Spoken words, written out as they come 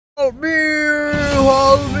Help me!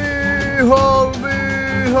 Help me! Help me!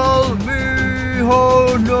 Help me!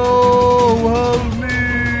 Oh no! Help me!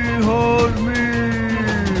 Help me!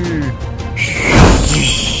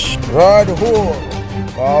 Radho,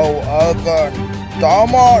 kau akan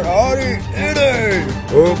tamat hari ini.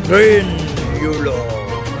 Again, you lost.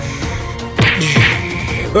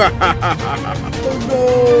 Oh no!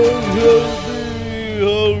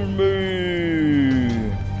 Help me!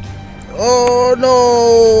 Oh no!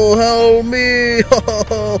 Help me!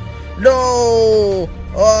 No!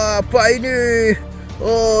 Apa ini?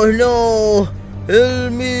 Oh no!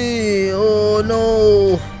 Help me! Oh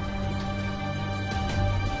no!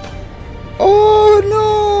 Oh no!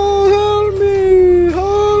 Help me!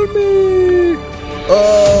 Help me!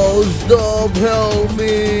 Oh stop! Help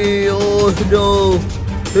me! Oh no!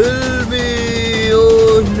 Help me!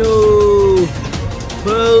 Oh no!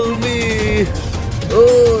 Help me!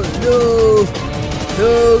 Oh no!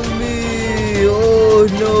 Help me! Oh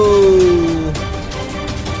no!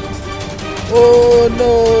 Oh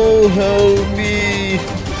no! Help me!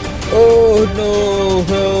 Oh no!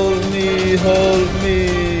 Help me! Help me!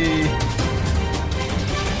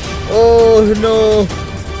 Oh no!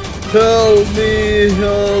 Help me!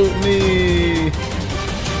 Help me!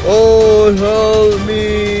 Oh help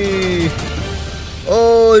me!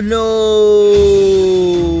 Oh no!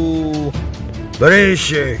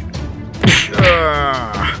 Berisi!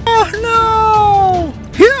 Oh no!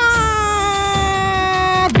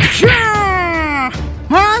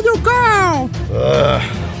 Maju kau!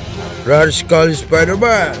 Berani sekali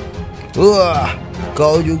Spiderman.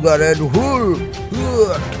 Kau juga Red Hulk.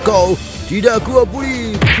 Kau tidak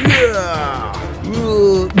kuampuni.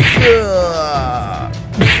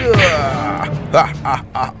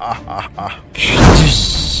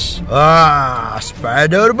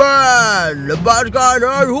 Spiderman, lepaskan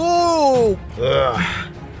Red Hulk.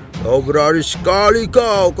 Kau berani sekali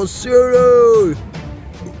kau ke sini.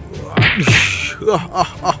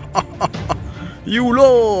 You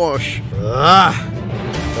lost.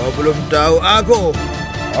 Kau belum tahu aku.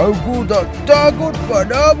 Aku tak takut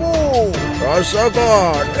padamu.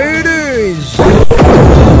 Rasakan ini.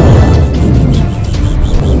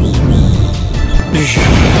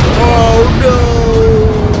 Oh no.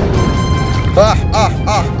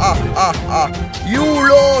 You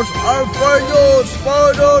lost avengers,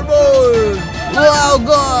 Spiderman. Wow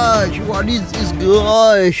gosh, what is this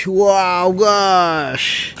gosh? Wow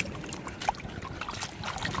gosh.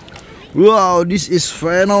 Wow, this is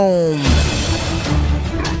Venom.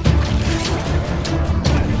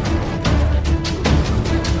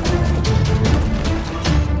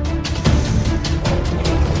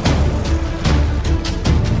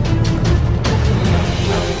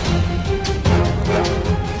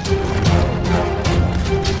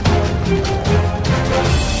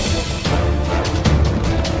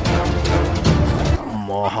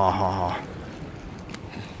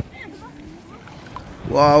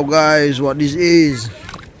 Wow guys, what this is?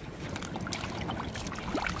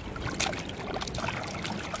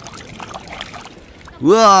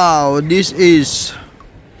 Wow, this is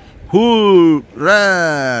Hulk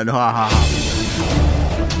Red.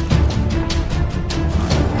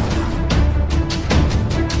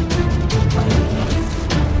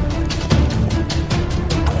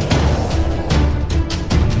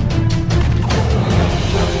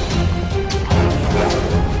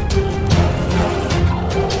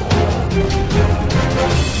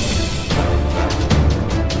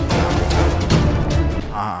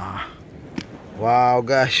 Wow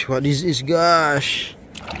gosh, what this is gosh?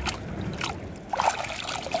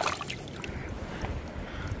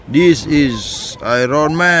 This is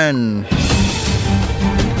Iron Man.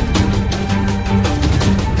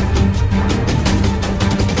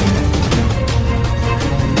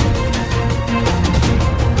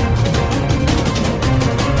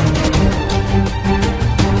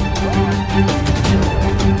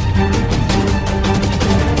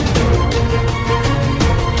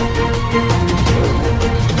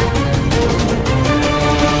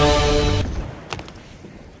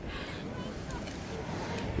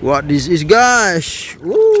 What this is gosh?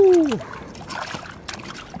 Woo.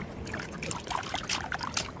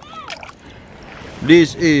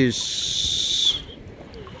 This is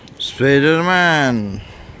Spiderman.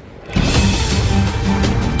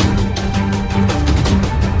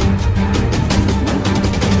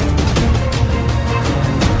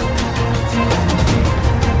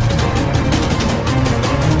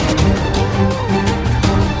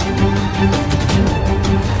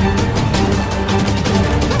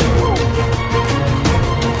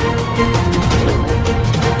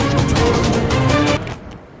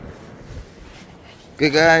 Okay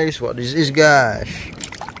guys, what this is guys?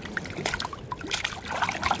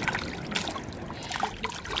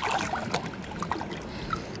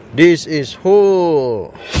 This is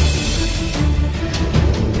Hulk.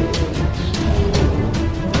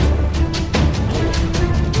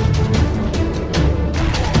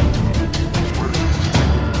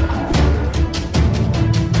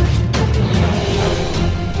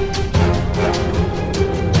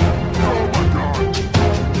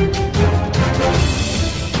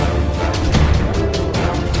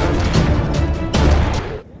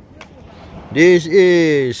 This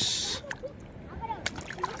is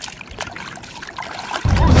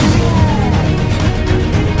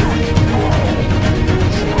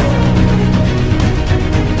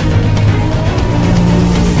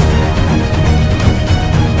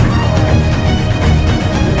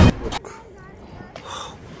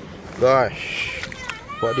gosh,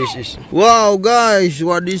 what this is? Wow guys,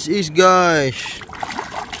 what this is guys?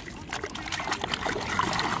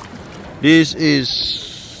 This is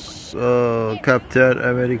Captain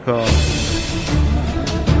America.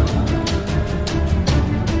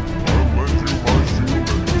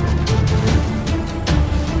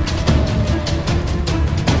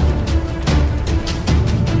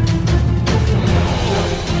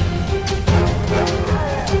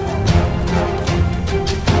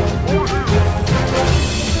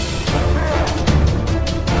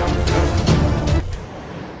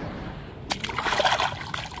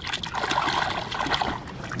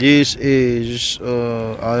 This is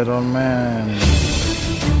Iron Man.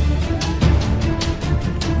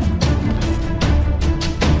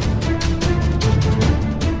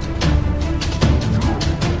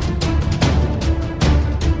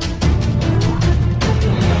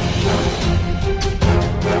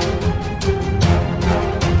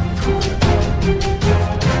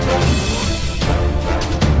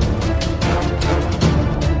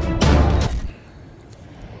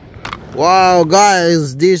 Wow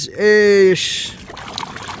guys, this is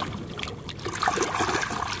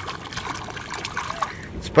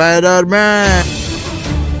Spiderman.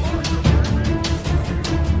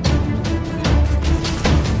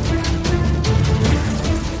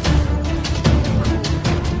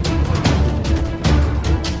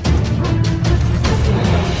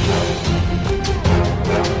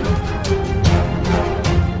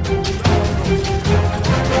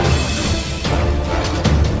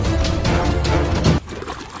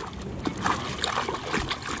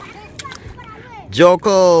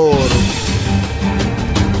 Joker.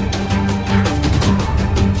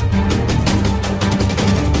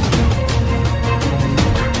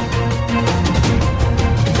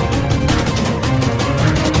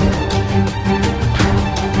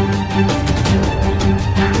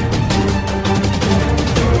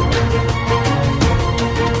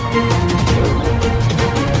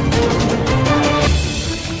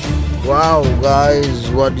 Wow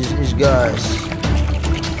guys, what this is guys?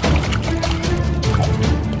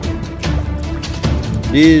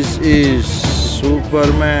 This is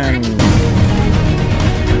Superman.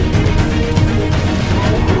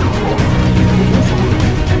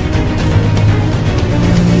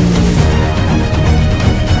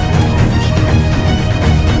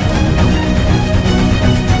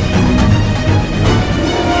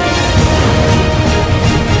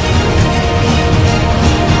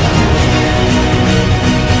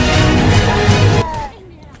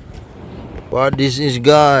 What this is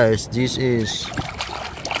guys? This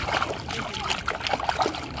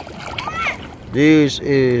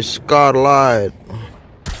is Scarlet.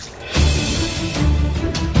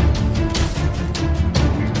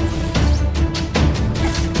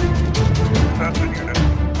 Attention unit.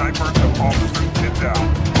 Snipers have officers hit down.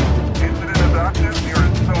 Incident is active near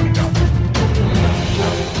Estonia.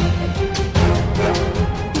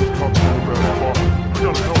 Come to the bad spot. I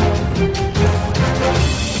gotta help.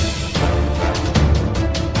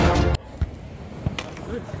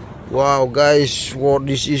 Wow guys, what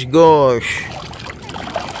this is gosh?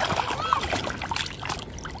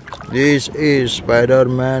 This is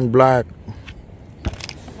Spider-Man Black.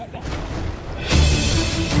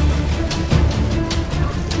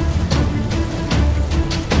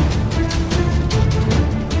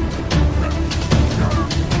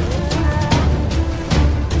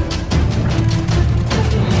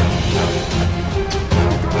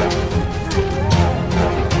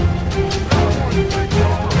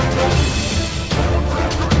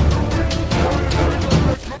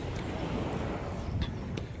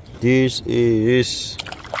 This is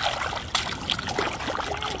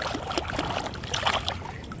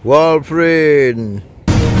Wolverine.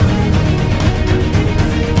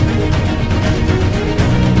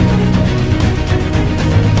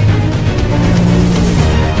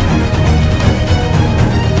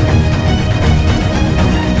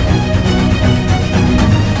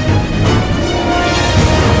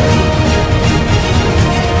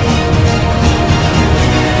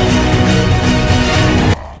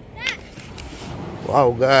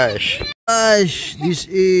 Wow guys, this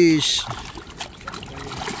is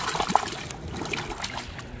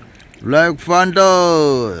Black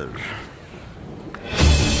Panther.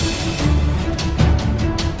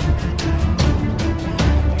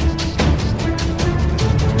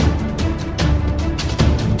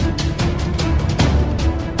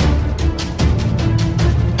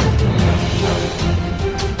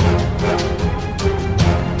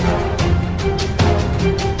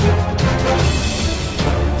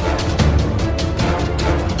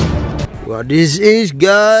 What this is,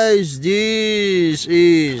 guys? This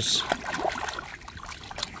is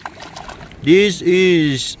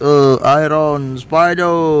Iron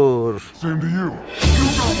Spider. Same to you. You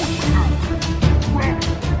know what to do.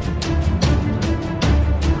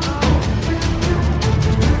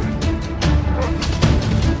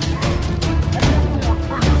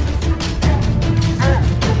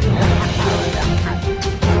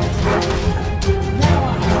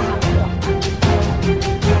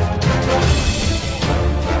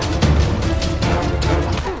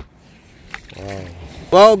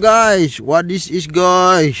 Wow guys, what this is,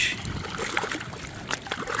 guys?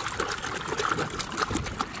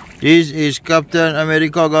 This is Captain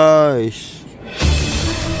America, guys.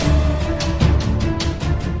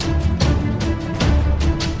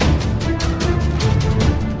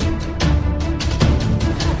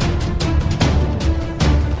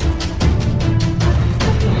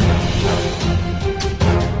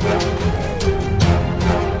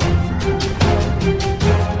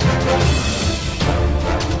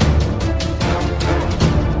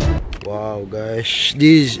 Wow guys,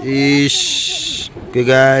 this is okay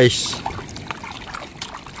guys.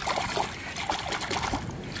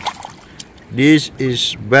 This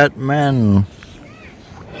is Batman.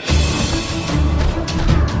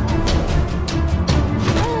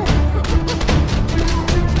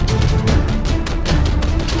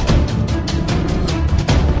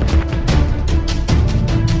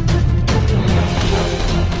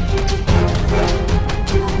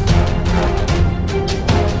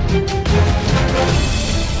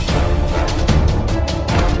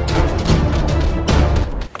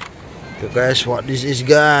 Guys, what this is,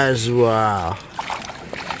 guys? Wow,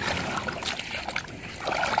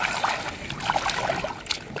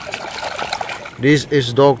 this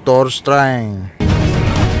is Doctor Strange.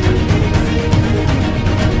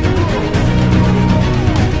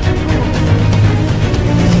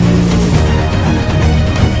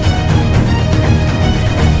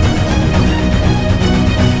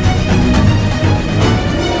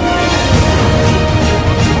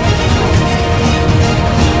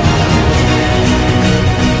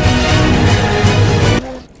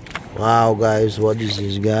 Wow guys, what is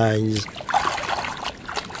this, guys?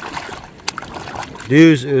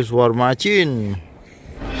 This is War Machine.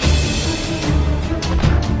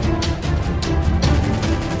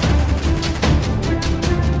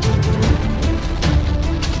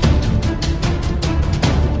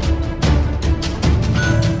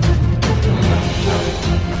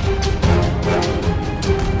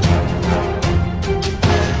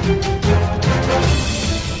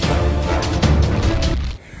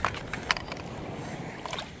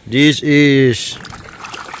 This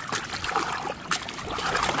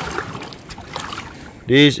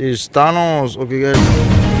is Thanos. Okay guys.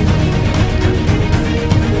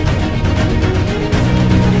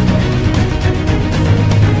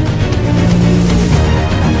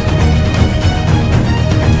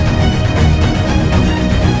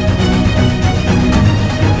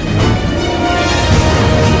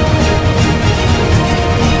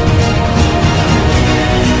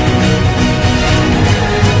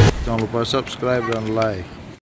 Jangan lupa subscribe dan like.